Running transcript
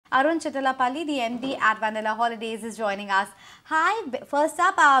Arun Chittilappilly, the MD at Wonderla Holidays, is joining us. Hi, first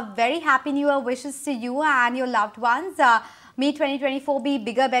up, very happy New Year wishes to you and your loved ones. May 2024 be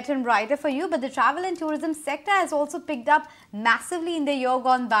bigger, better and brighter for you. But the travel and tourism sector has also picked up massively in the year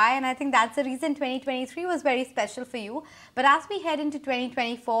gone by. And I think that's the reason 2023 was very special for you. But as we head into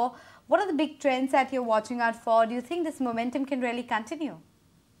 2024, what are the big trends that you're watching out for? Do you think this momentum can really continue?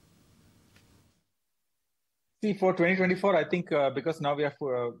 See, for 2024, I think because now we are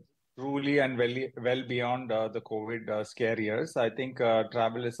truly and well beyond the COVID scare years, I think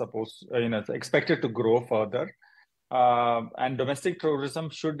travel is expected to grow further. And domestic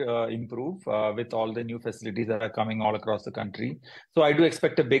tourism should improve with all the new facilities that are coming all across the country. So I do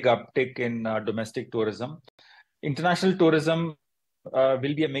expect a big uptick in domestic tourism. International tourism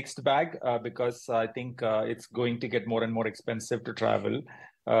will be a mixed bag because I think it's going to get more and more expensive to travel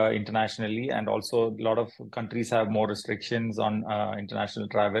internationally, and also a lot of countries have more restrictions on international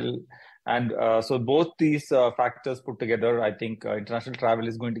travel. And so both these factors put together, I think international travel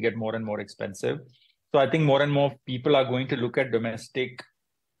is going to get more and more expensive. So I think more and more people are going to look at domestic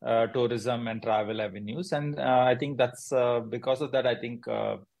tourism and travel avenues. And I think that's because of that, I think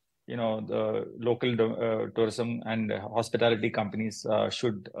the local tourism and hospitality companies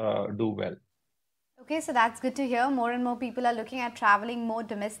should do well. Okay, so that's good to hear. More and more people are looking at traveling more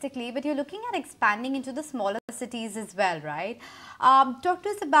domestically, but you're looking at expanding into the smaller cities as well, right? Talk to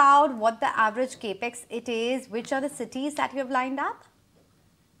us about what the average capex it is. Which are the cities that you have lined up?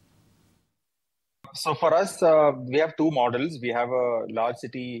 So for us, we have two models. We have a large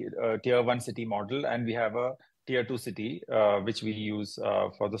city, tier 1 city model, and we have a tier 2 city, which we use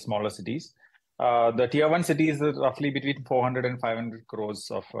for the smaller cities. The tier 1 city is roughly between 400 and 500 crores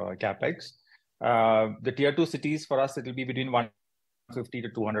of capex. The tier 2 cities for us, it will be between 150 to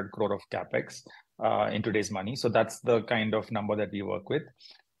 200 crore of capex in today's money. So that's the kind of number that we work with.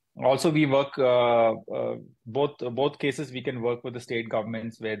 Also, we work both cases. We can work with the state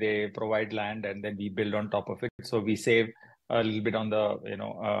governments where they provide land and then we build on top of it. So we save a little bit on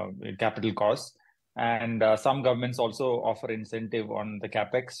the capital costs. And some governments also offer incentive on the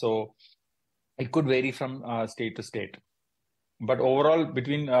capex. So it could vary from state to state. But overall,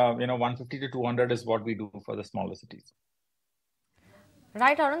 between 150 to 200 is what we do for the smaller cities.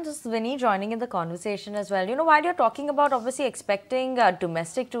 Right, Arun, this is Vinny joining in the conversation as well. While you're talking about obviously expecting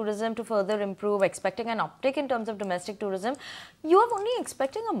domestic tourism to further improve, expecting an uptick in terms of domestic tourism, you are only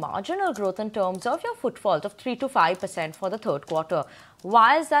expecting a marginal growth in terms of your footfalls of 3 to 5% for the third quarter.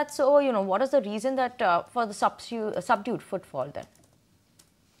 Why is that so? What is the reason that for the subdued footfall then?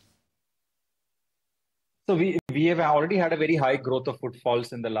 So we have already had a very high growth of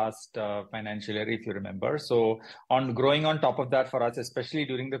footfalls in the last financial year, if you remember. So growing on top of that for us, especially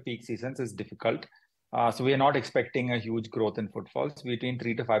during the peak seasons, is difficult. So we are not expecting a huge growth in footfalls. Between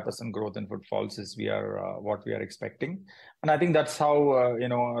 3 to 5% growth in footfalls is what we are expecting, and I think that's how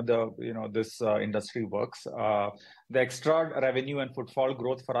this industry works. The extra revenue and footfall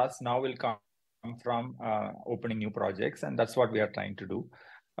growth for us now will come from opening new projects, and that's what we are trying to do.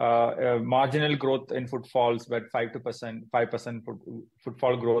 Marginal growth in footfalls, but 5%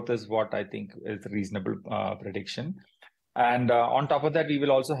 footfall growth is what I think is a reasonable prediction. And on top of that, we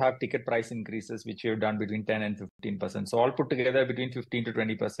will also have ticket price increases, which we have done between 10 and 15%. So all put together, between 15 to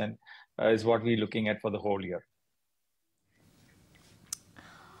 20% is what we're looking at for the whole year.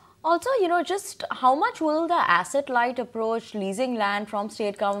 Also, just how much will the asset-light approach, leasing land from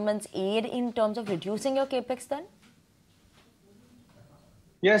state governments, aid in terms of reducing your capex then?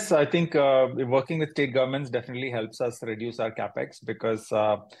 Yes, I think working with state governments definitely helps us reduce our capex because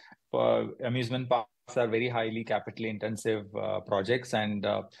amusement parks are very highly capital intensive projects, and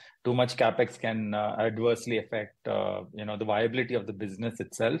too much capex can adversely affect the viability of the business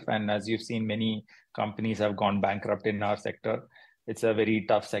itself. And as you've seen, many companies have gone bankrupt in our sector. It's a very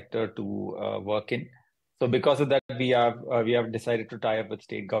tough sector to work in. So because of that, we have decided to tie up with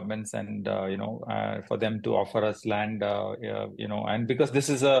state governments and for them to offer us land, and because this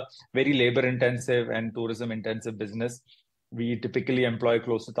is a very labor intensive and tourism intensive business, we typically employ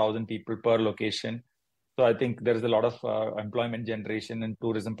close to 1,000 people per location. So I think there's a lot of employment generation and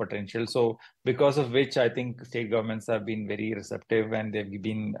tourism potential. So because of which I think state governments have been very receptive, and they've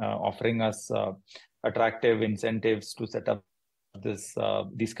been offering us attractive incentives to set up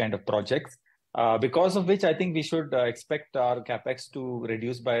these kind of projects. Because of which I think we should expect our capex to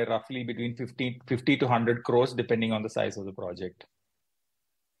reduce by roughly between 50 to 100 crores, depending on the size of the project.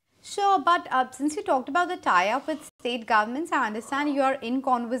 Sure, but since you talked about the tie-up with state governments, I understand you are in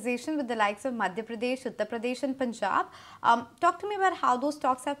conversation with the likes of Madhya Pradesh, Uttar Pradesh and Punjab. Talk to me about how those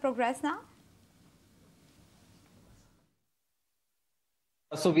talks have progressed now.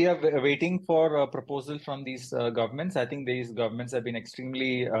 So we are waiting for a proposal from these governments. I think these governments have been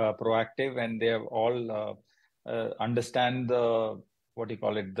extremely proactive, and they have all understand the what do you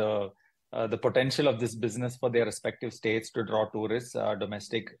call it the potential of this business for their respective states to draw tourists,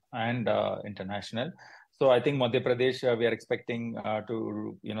 domestic and international. So I think Madhya Pradesh, we are expecting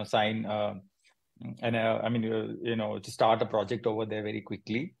to sign and to start a project over there very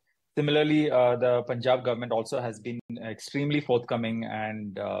quickly. Similarly, the Punjab government also has been extremely forthcoming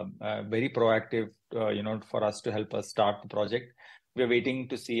and very proactive, for us to help us start the project. We're waiting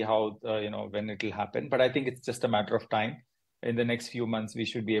to see how, when it will happen. But I think it's just a matter of time. In the next few months, we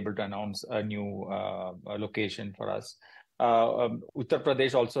should be able to announce a new location for us. Uttar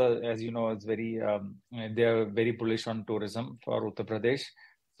Pradesh also, as you know, is they're very bullish on tourism for Uttar Pradesh.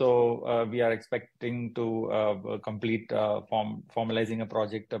 So we are expecting to complete formalizing a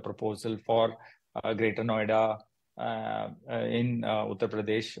project, a proposal for Greater Noida in Uttar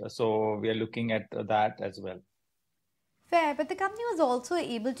Pradesh. So we are looking at that as well. Fair, but the company was also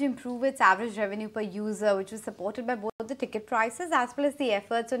able to improve its average revenue per user, which was supported by both the ticket prices as well as the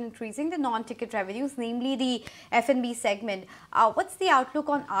efforts on increasing the non-ticket revenues, namely the F&B segment. What's the outlook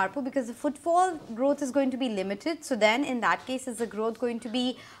on ARPU? Because the footfall growth is going to be limited. So then, in that case, is the growth going to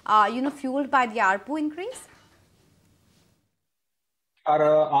be, fueled by the ARPU increase? Our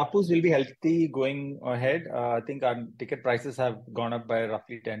ARPUs will be healthy going ahead. I think our ticket prices have gone up by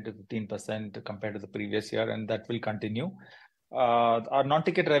roughly 10 to 15% compared to the previous year, and that will continue. Our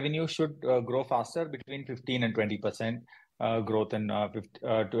non-ticket revenue should grow faster, between 15 and 20% growth, and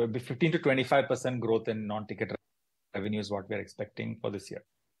 15 to 25% growth in non-ticket revenue is what we are expecting for this year.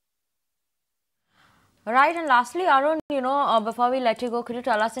 Right, and lastly, Arun, before we let you go, could you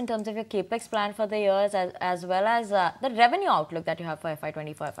tell us in terms of your capex plan for the years as well as the revenue outlook that you have for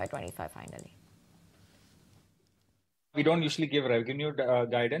FY24, FY25 finally? We don't usually give revenue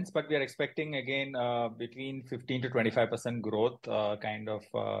guidance, but we are expecting again between 15 to 25% growth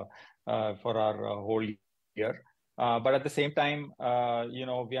for our whole year. But at the same time,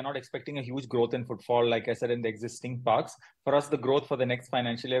 we are not expecting a huge growth in footfall, like I said, in the existing parks. For us, the growth for the next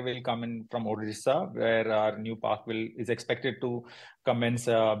financial year will come in from Orissa, where our new park is expected to commence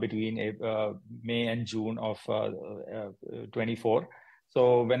between May and June of 24.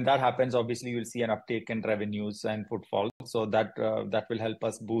 So when that happens, obviously, you'll see an uptake in revenues and footfall. So that will help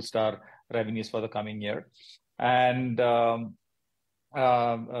us boost our revenues for the coming year. And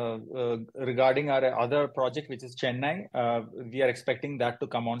regarding our other project, which is Chennai, we are expecting that to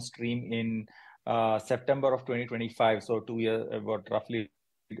come on stream in September of 2025. So 2 years, about roughly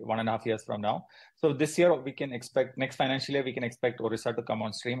 1.5 years from now. So this year we can expect, next financial year we can expect Orissa to come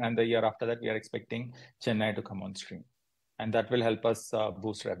on stream, and the year after that we are expecting Chennai to come on stream, and that will help us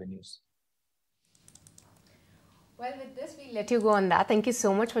boost revenues. Well, with this, we'll let you go on that. Thank you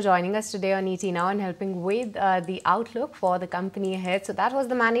so much for joining us today on ET Now and helping with the outlook for the company ahead. So that was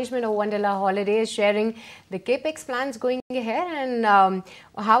the management of Wonderla Holidays sharing the capex plans going ahead and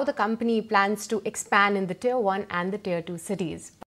how the company plans to expand in the Tier 1 and the Tier 2 cities.